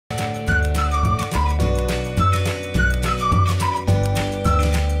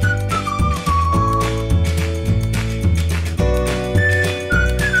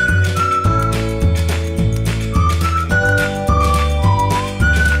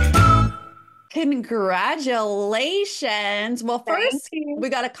Congratulations. Well, Thank first, you. we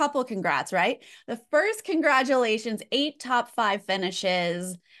got a couple congrats, right? The first, congratulations, 8 top 5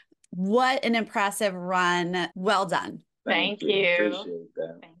 finishes. What an impressive run. Well done. Thank you. Appreciate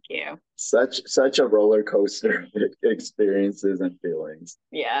that. Thank you. Such a roller coaster experiences and feelings.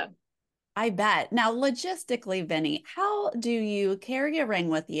 Yeah. I bet. Now, logistically, Vinny, how do you carry a ring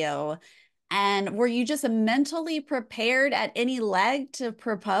with you? And were you just mentally prepared at any leg to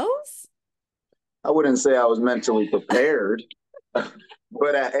propose? I wouldn't say I was mentally prepared,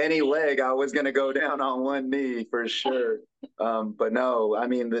 but at any leg, I was going to go down on one knee for sure. But no, I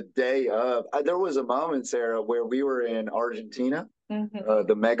mean, the day of, there was a moment, Sarah, where we were in Argentina,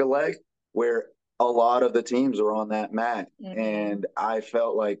 the mega leg, where a lot of the teams were on that mat. And I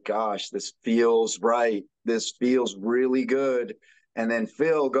felt like, gosh, this feels right. This feels really good. And then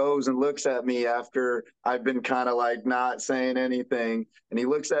Phil goes and looks at me after I've been kind of like not saying anything. And he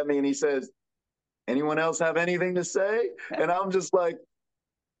looks at me and he says, anyone else have anything to say? And I'm just like,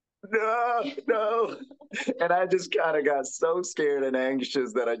 no, no. And I just kind of got so scared and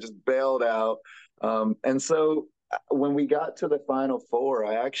anxious that I just bailed out. And so when we got to the final four,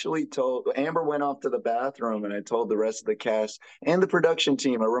 I actually told Amber went off to the bathroom and I told the rest of the cast and the production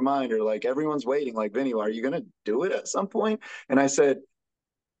team a reminder, like everyone's waiting, like, Vinny, are you going to do it at some point? And I said,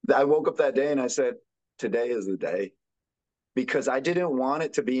 I woke up that day and I said, today is the day, because I didn't want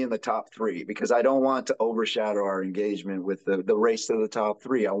it to be in the top three, because I don't want to overshadow our engagement with the race to the top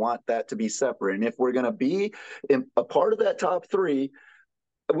three. I want that to be separate. And if we're going to be a part of that top three,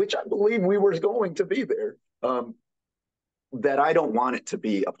 which I believe we were going to be there, that I don't want it to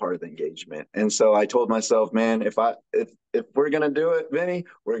be a part of the engagement. And so I told myself, man, if we're gonna do it, Vinny,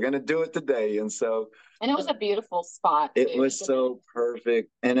 we're gonna do it today. And so And it was a beautiful spot it too. was so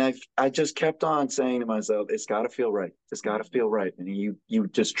perfect. And I just kept on saying to myself, it's gotta feel right. It's gotta feel right. And you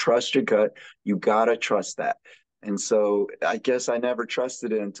just trust your gut. You gotta trust that. And so I guess I never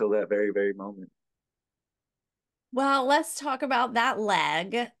trusted it until that very, very moment. Well, let's talk about that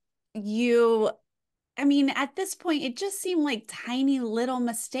leg. You, I mean, at this point, it just seemed like tiny little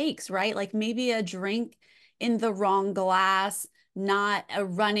mistakes, right? Like maybe a drink in the wrong glass, not a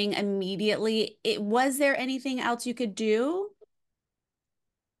running immediately. Was there anything else you could do?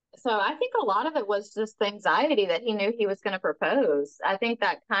 So I think a lot of it was just the anxiety that he knew he was going to propose. I think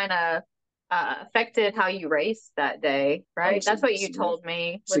that kind of affected how you raced that day, right? That's what you told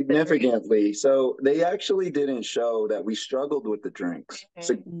me. Significantly. So they actually didn't show that we struggled with the drinks.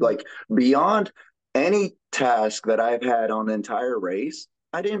 So, Mm. like beyond any task that I've had on the entire race,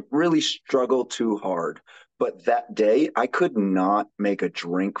 I didn't really struggle too hard. But that day, I could not make a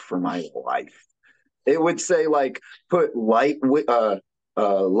drink for my life. It would say like put light rum,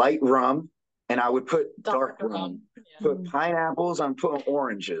 and I would put dark rum. Put pineapples, I'm putting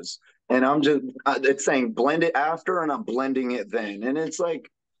oranges, and I'm just it's saying blend it after, and I'm blending it then, and it's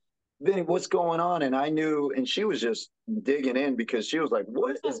like, then what's going on? And I knew, and she was just digging in because she was like,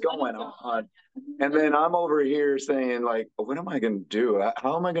 what is going on? And then I'm over here saying, like, what am I going to do?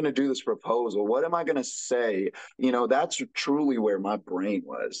 How am I going to do this proposal? What am I going to say? You know, that's truly where my brain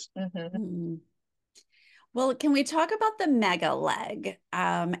was. Mm. Well, can we talk about the mega leg?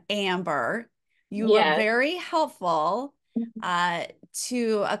 Amber, you were Yes. very helpful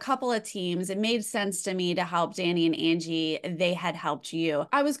to a couple of teams. It made sense to me to help Danny and Angie. They had helped you.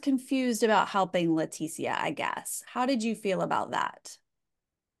 I was confused about helping Leticia, I guess. How did you feel about that?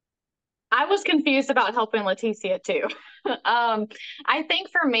 I was confused about helping Leticia too. I think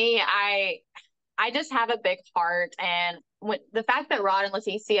for me, I just have a big heart, and the fact that Rod and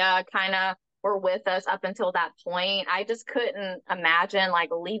Leticia kind of were with us up until that point, I just couldn't imagine like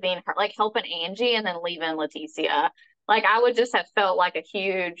leaving her, like helping Angie and then leaving Leticia. Like I would just have felt like a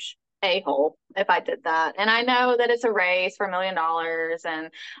huge a-hole if I did that. And I know that it's a race for $1 million,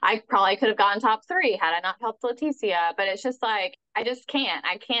 and I probably could have gotten top three had I not helped Leticia. But it's just like I just can't.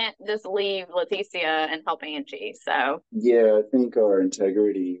 I can't just leave Leticia and help Angie. So Yeah, I think our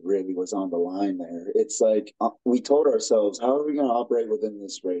integrity really was on the line there. It's like we told ourselves, how are we going to operate within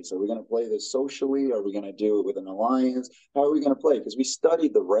this race? Are we going to play this socially? Are we going to do it with an alliance? How are we going to play? Because we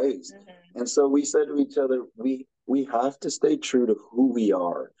studied the race. And so we said to each other, we have to stay true to who we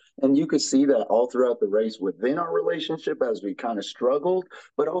are. And you could see that all throughout the race within our relationship as we kind of struggled,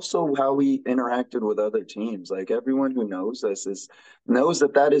 but also how we interacted with other teams. Like everyone who knows us knows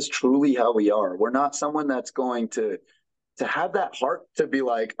that that is truly how we are. We're not someone that's going to have that heart to be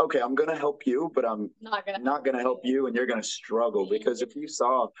like, okay, I'm going to help you, but I'm not going to help you, and you're going to struggle. Because if you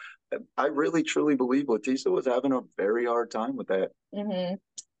saw, I really truly believe Leticia was having a very hard time with that.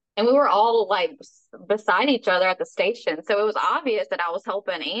 and we were all like beside each other at the station. So it was obvious that I was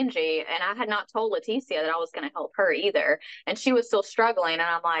helping Angie, and I had not told Leticia that I was going to help her either. And she was still struggling. And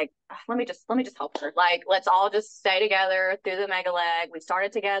I'm like, let me just help her. Like, let's all just stay together through the mega leg. We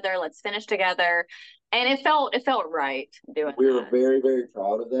started together. Let's finish together. And it felt right doing We were that. very, very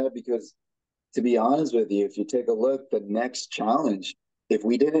proud of that because, to be honest with you, if you take a look, the next challenge, if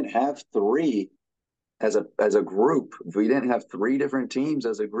we didn't have three as a group, if we didn't have three different teams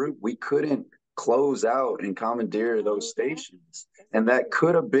as a group, we couldn't close out and commandeer those stations. And that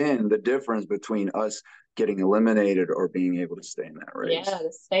could have been the difference between us getting eliminated or being able to stay in that race. Yeah,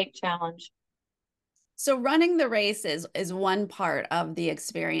 the state challenge. So running the race is one part of the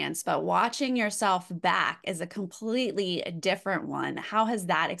experience, but watching yourself back is a completely different one. How has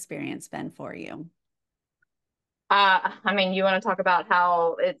that experience been for you? I mean, you want to talk about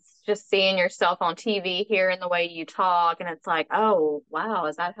how it's just seeing yourself on TV, hearing the way you talk, and it's like, oh, wow,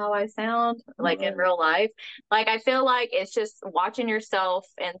 is that how I sound? Like in real life? Like, I feel like it's just watching yourself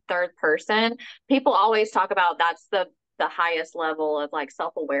in third person. People always talk about that's the highest level of like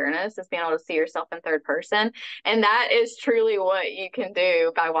self-awareness is being able to see yourself in third person. And that is truly what you can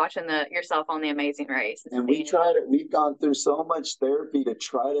do by watching yourself on The Amazing Race. And we've gone through so much therapy to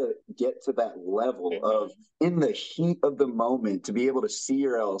try to get to that level of, in the heat of the moment, to be able to see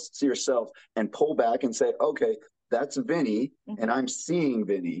yourself and pull back and say, okay, that's Vinny, and I'm seeing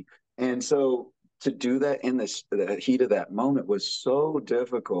Vinny. And so to do that in the heat of that moment was so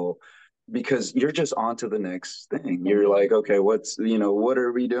difficult because you're just on to the next thing. You're like, okay, what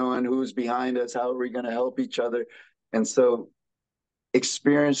are we doing? Who's behind us? How are we going to help each other? And so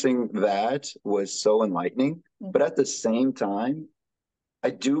experiencing that was so enlightening. But at the same time, I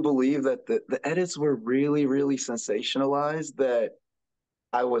do believe that the edits were really, really sensationalized, that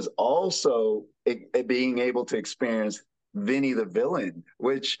I was also being able to experience Vinny the villain,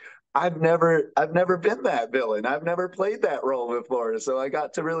 which I've never been that villain. I've never played that role before. So I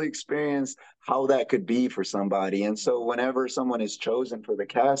got to really experience how that could be for somebody. And so whenever someone is chosen for the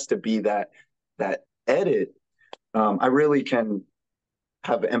cast to be that edit, I really can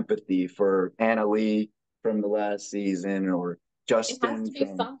have empathy for Anna Lee from the last season, or Justin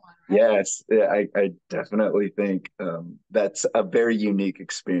from Someone, right? Yes, yeah, I definitely think that's a very unique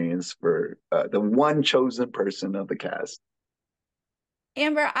experience for the one chosen person of the cast.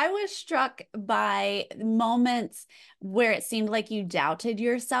 Amber, I was struck by moments where it seemed like you doubted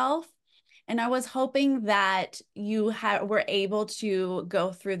yourself. And I was hoping that you were able to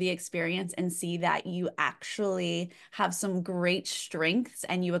go through the experience and see that you actually have some great strengths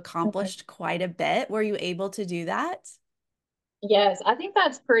and you accomplished quite a bit. Were you able to do that? Yes, I think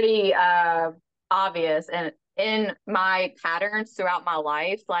that's pretty obvious and in my patterns throughout my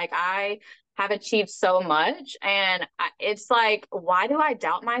life. Like I have achieved so much, and it's like, why do I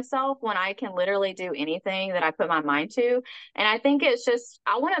doubt myself when I can literally do anything that I put my mind to? And I think it's just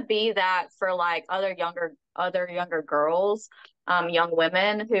I want to be that for like other younger girls, young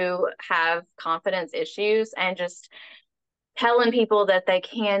women who have confidence issues, and just telling people that they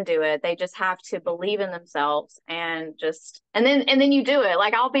can do it. They just have to believe in themselves, and then you do it.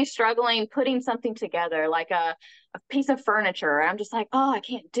 Like I'll be struggling putting something together, like a piece of furniture. And I'm just like, oh, I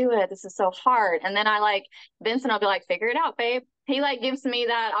can't do it. This is so hard. And then I like Vincent will be like, figure it out, babe. He like gives me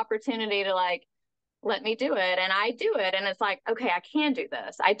that opportunity to like let me do it, and I do it, and it's like, okay, I can do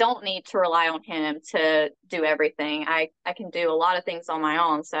this. I don't need to rely on him to do everything. I can do a lot of things on my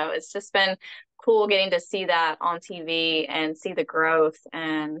own. So it's just been cool getting to see that on TV and see the growth,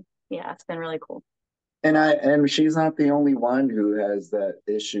 and yeah, it's been really cool. And she's not the only one who has that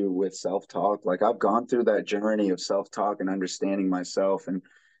issue with self-talk. Like I've gone through that journey of self-talk and understanding myself, and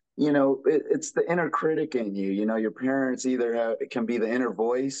it's the inner critic in you. Your parents either it can be the inner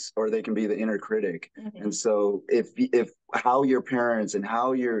voice or they can be the inner critic. And so if how your parents and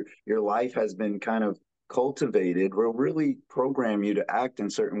how your life has been kind of cultivated will really program you to act in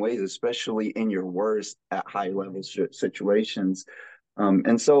certain ways, especially in your worst at high level situations.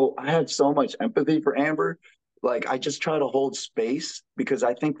 And so I have so much empathy for Amber. Like I just try to hold space because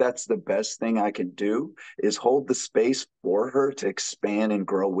I think that's the best thing I can do is hold the space for her to expand and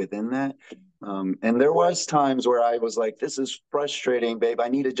grow within that. And there was times where I was like, this is frustrating, babe. I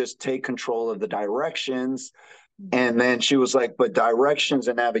need to just take control of the directions. And then she was like, but directions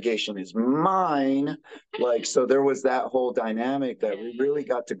and navigation is mine. Like, so there was that whole dynamic that we really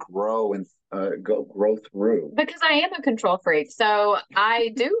got to grow and grow through. Because I am a control freak. So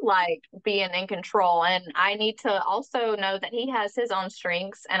I do like being in control. And I need to also know that he has his own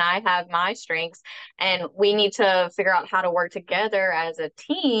strengths and I have my strengths. And we need to figure out how to work together as a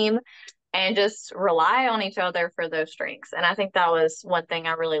team and just rely on each other for those strengths. And I think that was one thing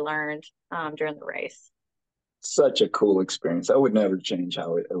I really learned during the race. Such a cool experience. I would never change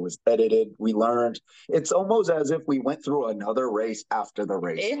how it was edited. We learned. It's almost as if we went through another race after the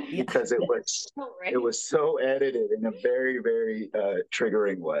race Yeah. because it was so edited in a very, very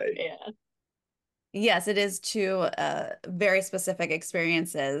triggering way. Yeah. Yes, it is two very specific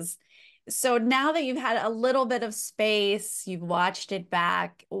experiences. So now that you've had a little bit of space, you've watched it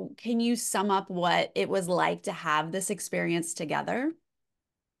back, can you sum up what it was like to have this experience together?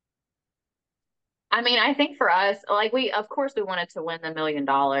 I mean, I think for us, like of course, we wanted to win the $1 million,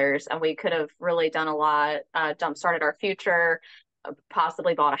 and we could have really done a lot, jump started our future,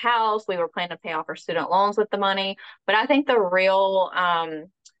 possibly bought a house. We were planning to pay off our student loans with the money. But I think the real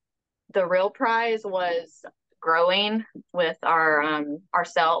prize was growing with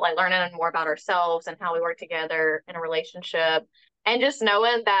ourselves, like learning more about ourselves and how we work together in a relationship, and just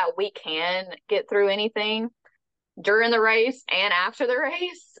knowing that we can get through anything during the race and after the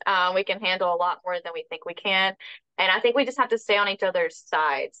race. We can handle a lot more than we think we can. And I think we just have to stay on each other's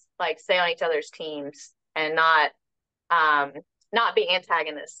sides, like stay on each other's teams, and not be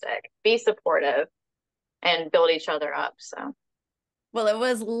antagonistic, be supportive, and build each other up. So, Well, it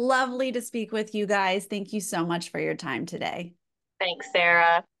was lovely to speak with you guys. Thank you so much for your time today. thanks,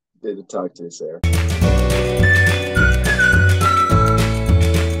 Sarah. Good to talk to you, Sarah.